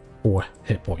 4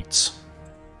 hit points.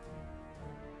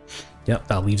 Yep,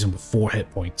 that leaves him with 4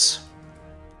 hit points.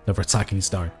 Another attack and he's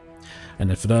down. And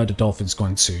then for there, the Dolphin's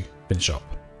going to finish up.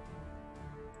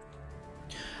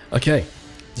 Okay,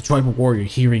 the tribal warrior,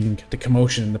 hearing the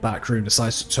commotion in the back room,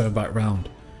 decides to turn back round.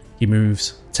 He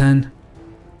moves 10,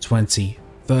 20,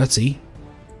 30,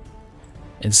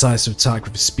 and decides to attack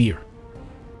with a spear.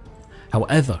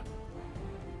 However,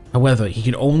 he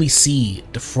can only see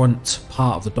the front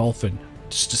part of the Dolphin,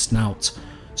 just a snout,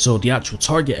 so the actual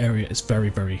target area is very,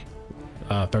 very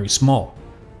small,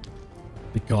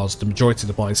 because the majority of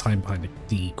the body is hiding behind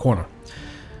the corner.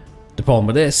 The problem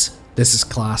with this is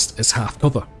classed as half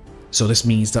cover, so this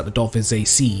means that the Dolphin's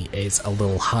AC is a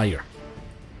little higher.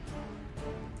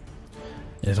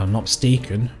 If I'm not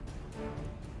mistaken,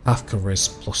 half cover is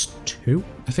 +2,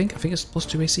 I think it's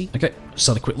 +2 AC. Okay, just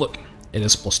had a quick look. It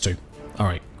is +2.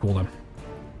 Alright, cool then.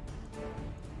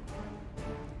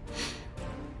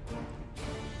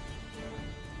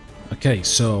 Okay,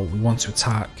 so we want to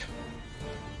attack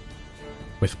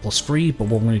with +3, but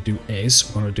what we're going to do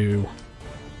is we're going to do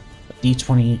a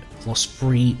d20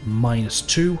 +3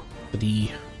 -2 for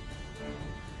the...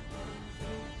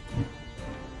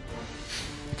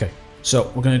 Okay,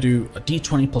 so we're going to do a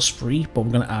d20 +3, but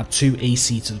we're going to add 2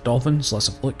 AC to the Dolphin, so let's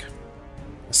have a look.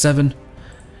 7.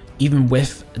 Even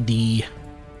with the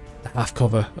half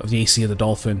cover of the AC of the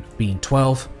Dolphin being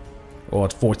 12, or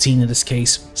 14 in this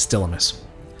case, still a miss.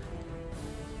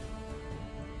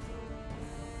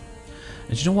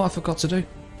 And do you know what I forgot to do?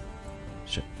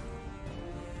 Shit.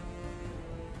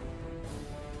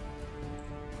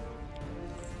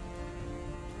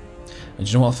 And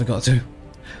do you know what I forgot to do?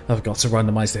 I forgot to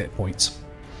randomize the hit points.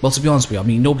 Well, to be honest with you, I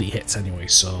mean, nobody hits anyway,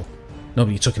 so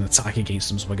nobody took an attack against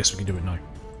them, so I guess we can do it now.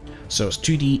 So it's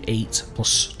 2d8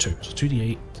 +2. So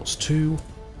 2d8 +2.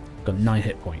 Got 9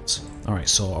 hit points. Alright,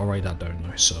 so I'll write that down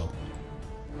now. So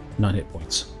 9 hit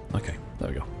points. Okay, there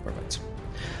we go. Perfect.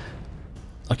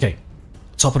 Okay,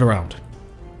 top of the round.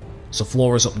 So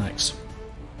Flora's up next.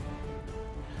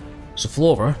 So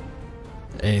Flora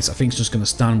is, I think, just going to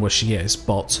stand where she is,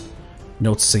 but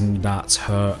noticing that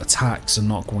her attacks are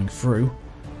not going through,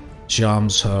 she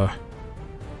arms her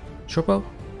short bow?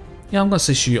 Yeah, I'm going to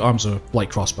say she arms her light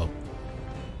crossbow.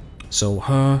 So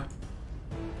her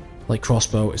light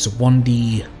crossbow is a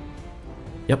 1d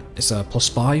Yep, it's a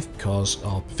 +5 because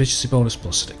of proficiency bonus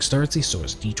plus dexterity, so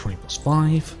it's d20 plus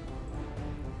 5.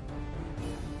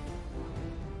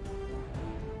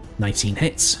 19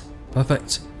 hits,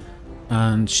 perfect.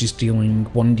 And she's dealing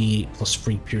 1d8 plus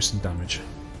 3 piercing damage.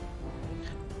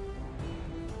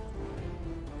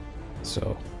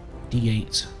 So,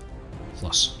 d8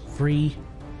 plus 3,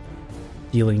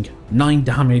 dealing 9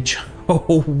 damage.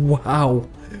 Oh wow!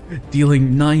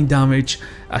 Dealing 9 damage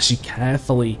as she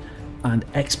carefully and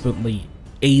expertly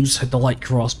aims the light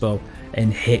crossbow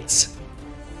and hits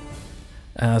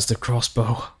as the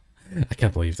crossbow. I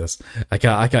can't believe this. I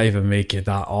can't even make it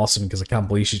that awesome because I can't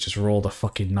believe she just rolled a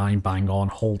fucking 9 bang on.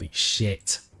 Holy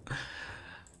shit.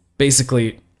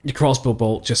 Basically, the crossbow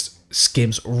bolt just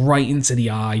skims right into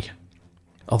the eye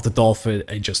of the dolphin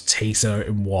and just takes her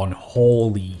in one.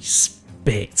 Holy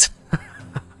spit.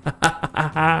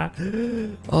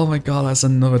 Oh my god, that's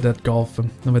another dead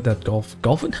dolphin. Another dead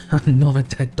dolphin? Another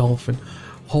dead dolphin.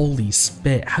 Holy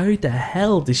spit. How the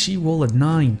hell did she roll a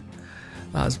 9?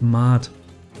 That's mad.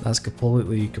 That's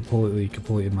completely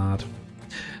mad.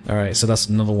 Alright, so that's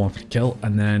another one for the kill,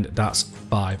 and then that's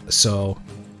 5. So,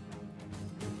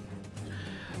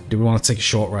 do we want to take a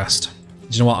short rest?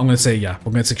 Do you know what? I'm going to say, yeah,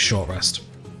 we're going to take a short rest.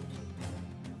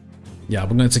 Yeah,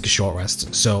 we're going to take a short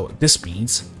rest. So, this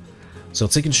means, so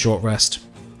taking a short rest,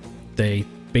 they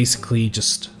basically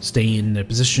just stay in their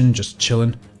position, just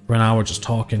chilling for an hour, just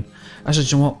talking. Actually,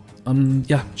 do you know what?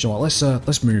 Yeah, do you know what?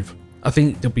 Let's move. I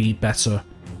think they'll be better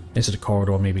into the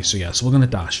corridor maybe, so yeah, so we're going to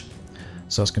dash.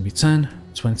 So it's going to be 10,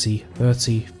 20,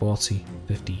 30, 40,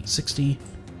 50, 60.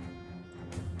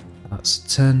 That's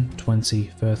 10,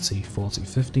 20, 30, 40,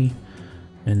 50.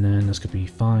 And then there's going to be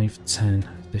 5, 10,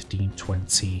 15,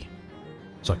 20.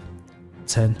 Sorry,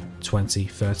 10, 20,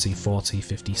 30, 40,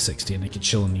 50, 60, and they can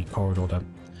chill in the corridor then.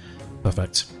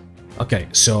 Perfect. Okay,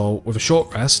 so with a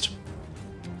short rest,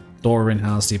 Doran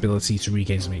has the ability to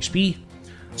regain some HP.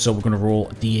 So we're going to roll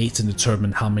a d8 and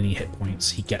determine how many hit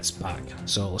points he gets back.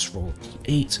 So let's roll a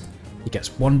d8. He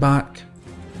gets 1 back.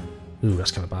 Ooh,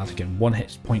 that's kind of bad. Getting 1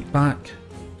 hit point back,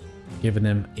 giving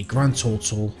him a grand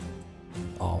total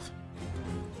of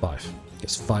 5.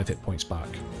 Gets 5 hit points back.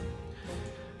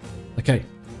 Okay.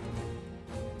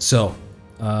 So,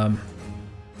 an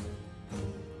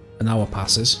hour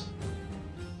passes.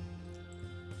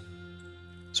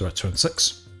 So we're at turn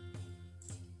 6.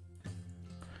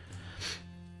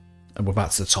 And we're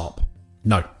back to the top.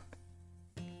 No.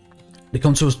 They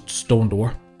come to a stone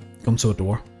door. Come to a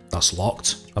door that's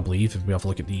locked, I believe, if we have a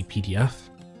look at the PDF.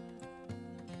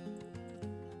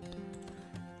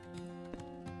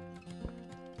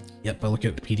 Yep, I look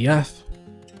at the PDF.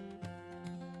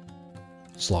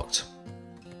 It's locked,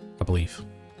 I believe.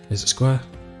 Is it square?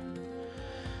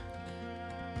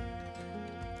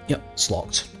 Yep, it's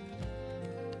locked.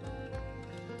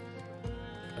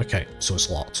 Okay, so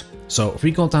it's locked. So if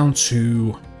we go down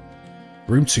to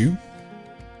room 2,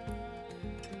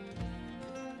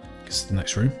 it's the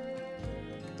next room,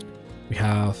 we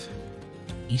have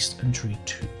East Entry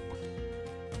 2.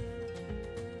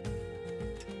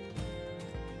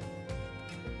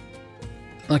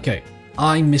 Okay,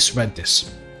 I misread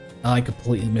this. I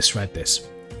completely misread this.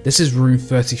 This is room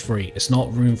 33. It's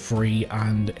not room 3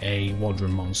 and a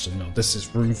wandering monster. No, this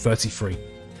is room 33.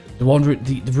 The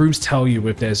rooms tell you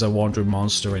if there's a wandering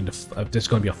monster and if there's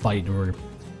going to be a fight in the room.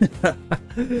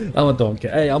 I don't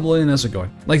care. Hey, I'm learning as we're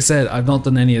going. Like I said, I've not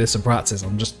done any of this in practice.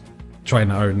 I'm just trying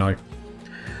it out now.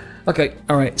 Okay,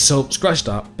 alright, so scratch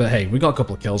that. But hey, we got a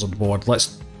couple of kills on the board.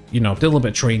 Let's, did a little bit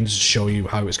of training to show you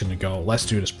how it's going to go. Let's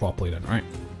do this properly then, right?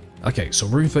 Okay, so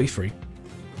room 33.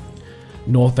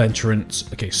 North entrance.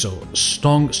 Okay, so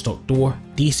strong stock door.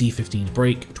 DC 15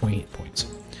 break, 28 points.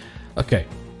 Okay.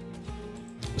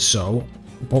 So,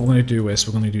 what we're going to do is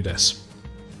we're going to do this.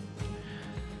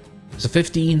 So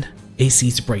 15 AC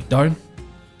to break down.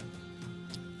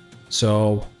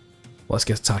 So, let's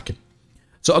get attacking.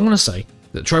 So I'm going to say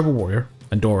that Tribal Warrior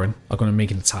and Doran are going to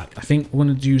make an attack. I think we're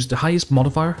going to use the highest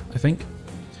modifier, I think.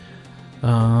 Yeah,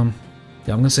 I'm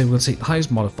going to say we're going to take the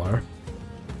highest modifier,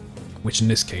 which in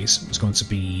this case is going to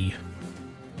be,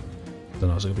 I don't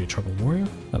know, is it going to be a Tribal Warrior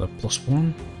at a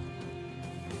 +1?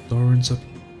 Doran's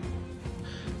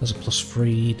there's a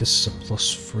 +3, this is a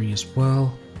 +3 as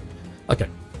well. Okay,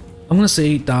 I'm going to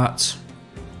say that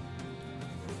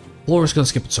Laura's going to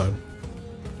skip a turn,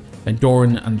 and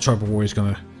Doran and the Tribal Warrior is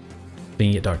going to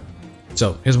bring it down.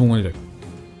 So, here's what we're going to do.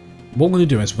 What we're going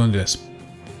to do is we're going to do this.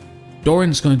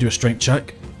 Doran's going to do a strength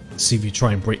check, see if you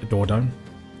try and break the door down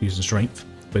using strength,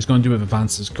 but he's going to do it with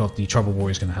advances because the Tribal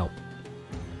Warrior is going to help.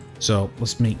 So,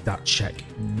 let's make that check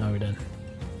now then.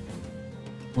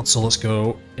 So let's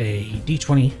go a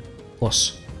d20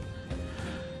 plus.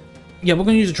 Yeah, we're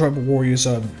going to use the Tribal Warriors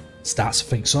stats, I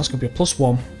think. So that's going to be a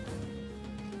 +1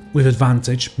 with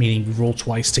advantage, meaning we roll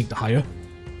twice, take the higher.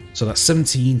 So that's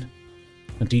 17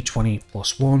 and d20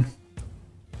 +1,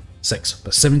 6.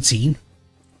 But 17,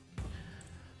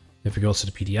 if we go to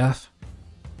the PDF,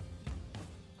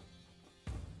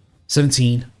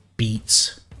 17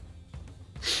 beats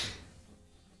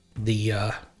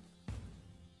the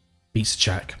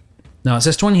check. Now it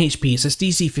says 20 HP, it says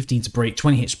DC 15 to break,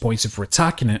 20 hit points if we're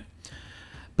attacking it.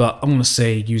 But I'm going to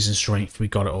say using strength, we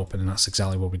got it open, and that's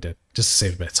exactly what we did, just to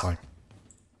save a bit of time.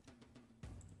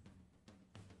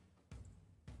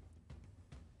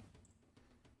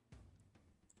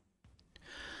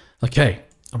 Okay,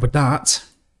 and with that,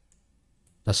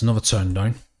 that's another turn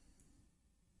down.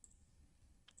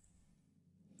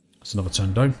 That's another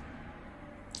turn down.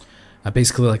 And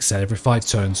basically, like I said, every 5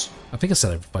 turns, I think I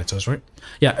said every 5 turns, right?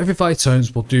 Yeah, every 5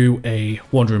 turns we'll do a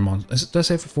Wandering Monster. Did I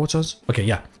say every 4 turns? Okay,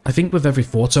 yeah. I think with every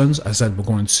 4 turns, I said we're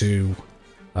going to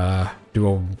do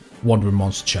a Wandering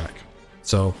Monster check.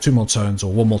 So 2 more turns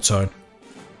or 1 more turn,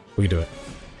 we can do it.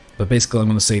 But basically, I'm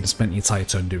going to say to spend the entire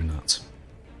turn doing that.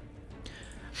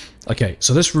 Okay,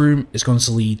 so this room is going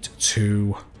to lead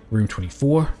to room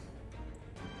 24.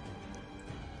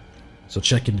 So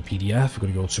checking the PDF, we're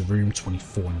going to go to room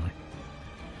 24 now.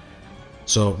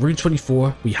 So room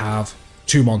 24, we have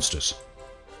 2 monsters.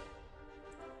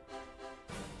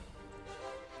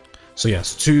 So yes,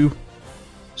 so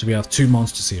we have 2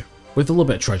 monsters here with a little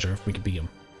bit of treasure if we can beat them.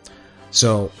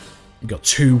 So we've got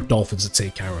 2 dolphins to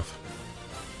take care of.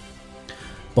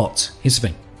 But here's the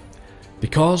thing,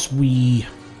 because we.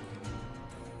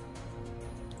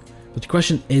 But the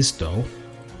question is though.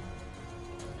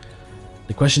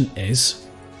 The question is,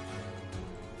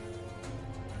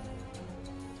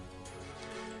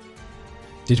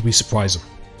 did we surprise him?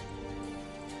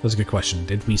 That's a good question.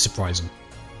 Did we surprise him?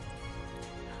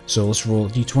 So let's roll a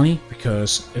d20,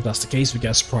 because if that's the case, we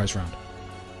get a surprise round.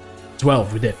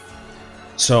 12, we did.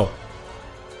 So,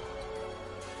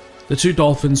 the 2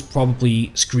 dolphins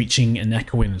probably screeching and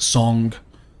echoing a song,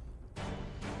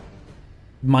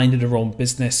 minding their own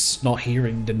business, not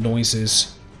hearing the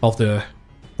noises of the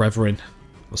brethren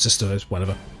or sisters,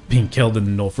 whatever, being killed in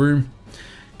the north room.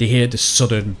 They hear the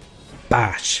sudden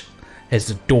bash as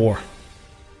the door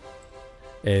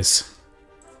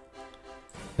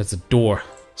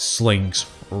slings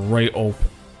right open.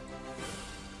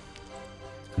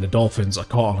 And the dolphins are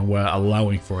caught unaware,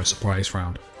 allowing for a surprise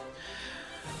round.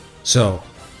 So,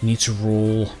 you need to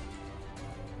roll.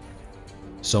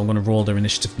 So I'm going to roll their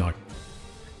initiative now.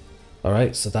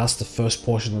 Alright, so that's the first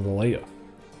portion of the layer.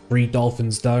 3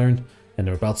 dolphins down, and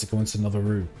they're about to go into another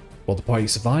room. Will the party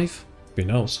survive? Who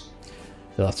knows?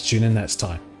 You'll have to tune in next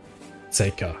time.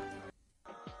 Take care.